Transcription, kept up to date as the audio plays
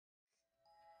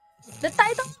The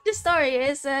title of the story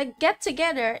is Get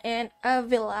Together in a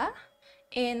Villa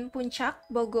in Puncak,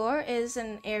 Bogor is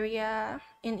an area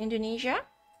in Indonesia.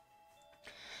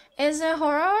 It's a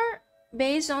horror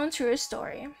based on true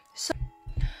story.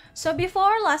 So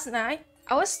before last night,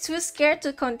 I was too scared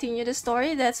to continue the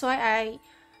story. That's why I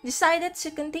decided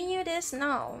to continue this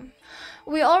now.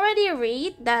 We already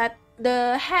read that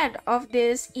the head of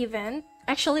this event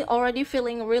actually already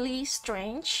feeling really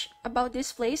strange about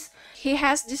this place. He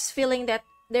has this feeling that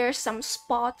there's some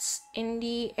spots in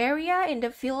the area in the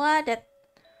villa that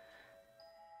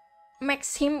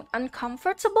makes him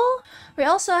uncomfortable. We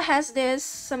also has this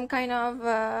some kind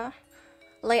of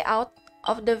layout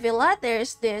of the villa.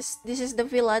 There's this is the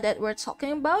villa that we're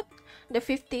talking about. The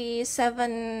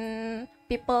 57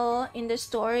 people in the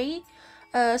story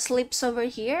sleeps over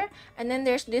here, and then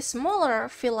there's this smaller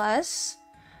villas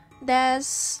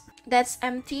that's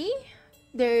empty.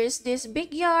 There's this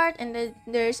big yard, and then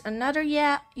there's another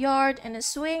yard and a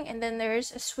swing, and then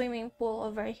there's a swimming pool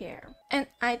over here. And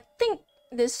I think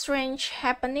the strange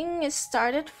happening is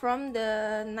started from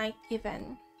the night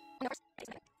event.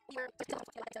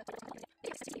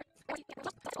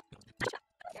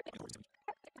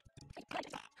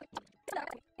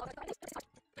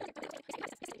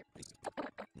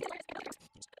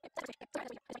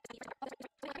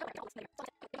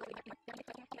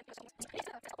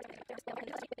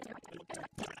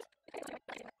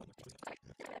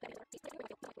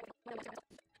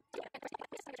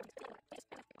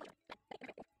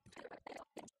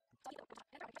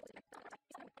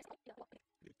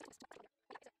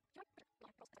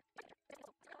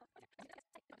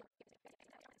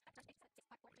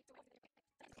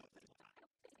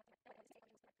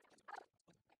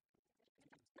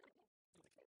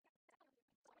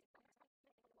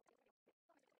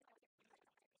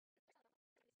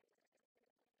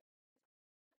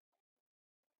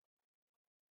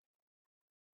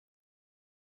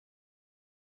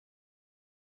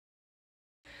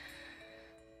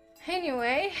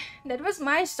 Anyway, that was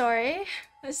my story.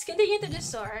 Let's continue to the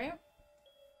story.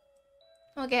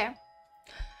 Okay.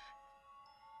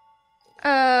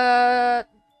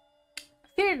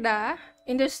 Firda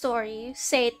in the story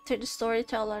said to the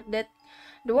storyteller that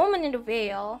the woman in the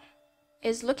veil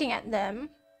is looking at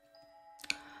them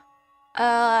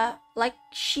like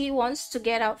she wants to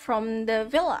get out from the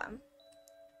villa,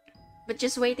 but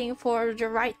just waiting for the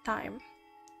right time.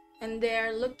 And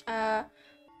they're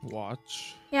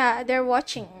yeah, they're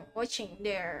watching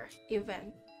their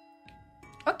event.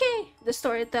 Okay, the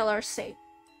storyteller said.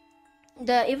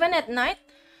 The event at night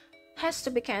has to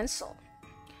be cancelled.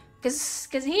 Cause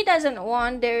he doesn't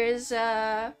want there's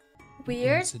a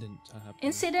weird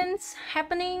incidents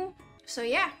happening. So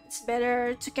yeah, it's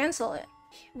better to cancel it.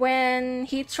 When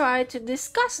he tried to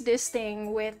discuss this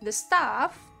thing with the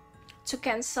staff to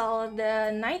cancel the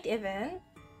night event,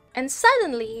 and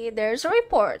suddenly there's a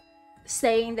report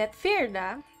saying that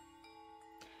Firda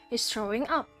is throwing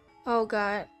up. Oh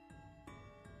god.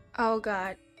 Oh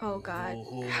god. Oh god.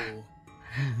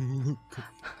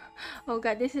 Oh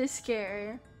god, this is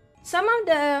scary. Some of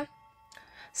the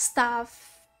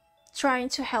staff trying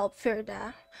to help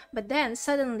Firda, but then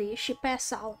suddenly she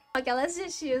passed out. Okay, let's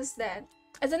just use that.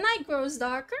 As the night grows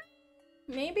darker,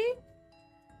 maybe?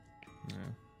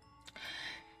 Yeah.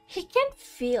 He can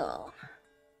feel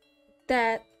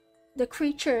that the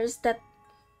creatures that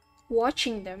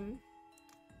watching them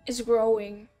is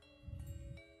growing.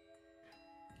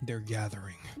 They're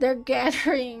gathering. They're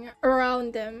gathering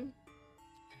around them.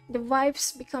 The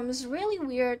vibes becomes really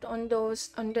weird on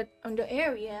the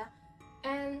area,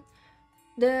 and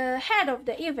the head of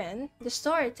the event, the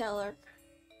storyteller,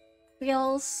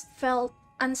 felt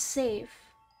unsafe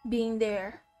being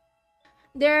there.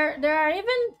 There are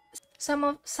even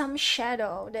some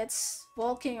shadow that's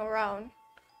walking around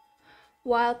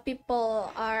while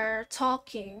people are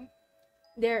talking.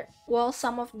 While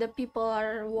some of the people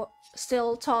are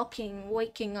still talking,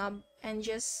 waking up, and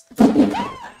just.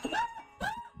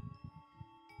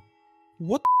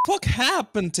 What the fuck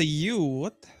happened to you?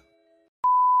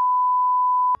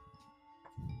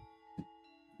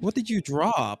 What did you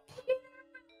drop?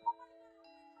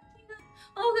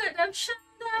 Oh god, I'm shutting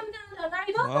down.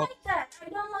 I don't like that. I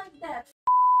don't like that.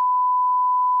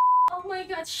 Oh my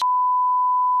god.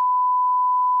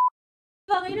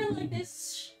 Fuck, I don't like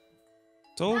this.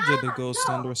 Told you the ghosts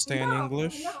understand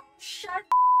English. No, shut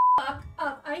the fuck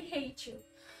up. I hate you.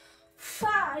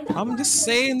 Fuck, I'm just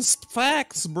saying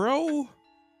facts, bro.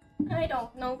 I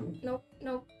don't. No.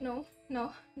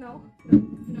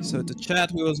 So the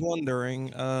chat who was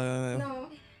wondering, No.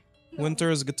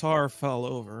 Winter's guitar fell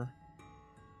over.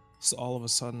 So all of a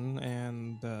sudden,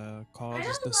 and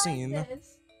causes the like scene,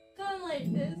 this. Don't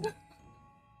like this.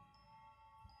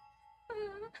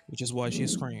 which is why she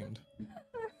screamed.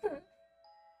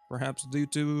 Perhaps due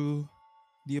to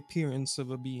the appearance of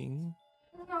a being,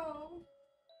 No.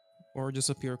 or just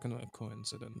a pure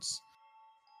coincidence.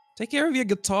 Take care of your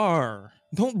guitar.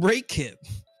 Don't break it.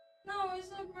 No, it's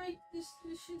not break this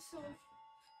shit so.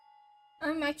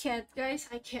 I can't, guys.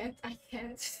 I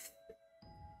can't.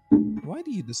 Why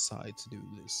do you decide to do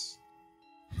this?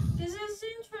 This is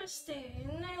interesting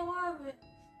and I love it.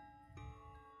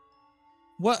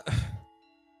 What?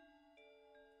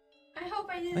 I hope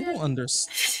I didn't. I don't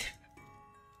understand.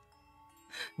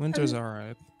 Winter's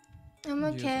alright.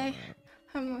 I'm She's okay. alright.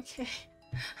 I'm okay.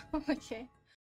 I'm okay.